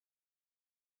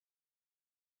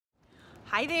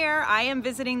Hi there, I am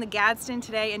visiting the Gadsden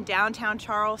today in downtown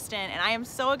Charleston, and I am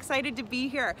so excited to be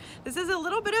here. This is a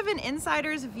little bit of an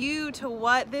insider's view to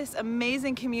what this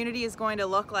amazing community is going to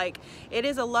look like. It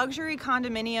is a luxury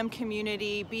condominium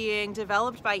community being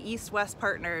developed by East-West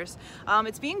Partners.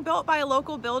 It's being built by a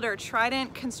local builder,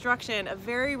 Trident Construction, a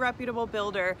very reputable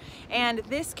builder, and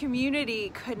this community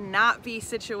could not be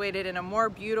situated in a more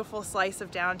beautiful slice of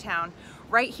downtown.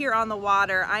 Right here on the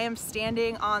water, I am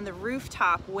standing on the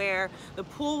rooftop where the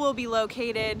pool will be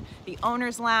located, the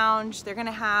owner's lounge. They're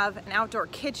gonna have an outdoor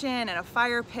kitchen and a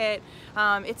fire pit.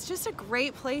 It's just a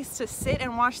great place to sit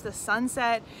and watch the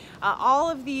sunset. All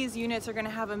of these units are gonna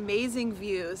have amazing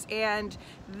views, and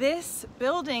this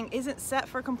building isn't set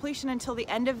for completion until the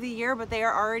end of the year, but they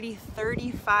are already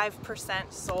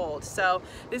 35% sold. So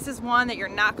this is one that you're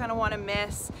not gonna wanna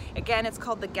miss. Again, it's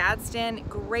called the Gadsden.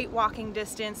 Great walking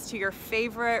distance to your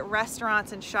favorite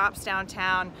restaurants and shops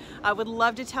downtown. I would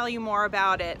love to tell you more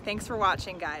about it. Thanks for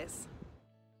watching, guys.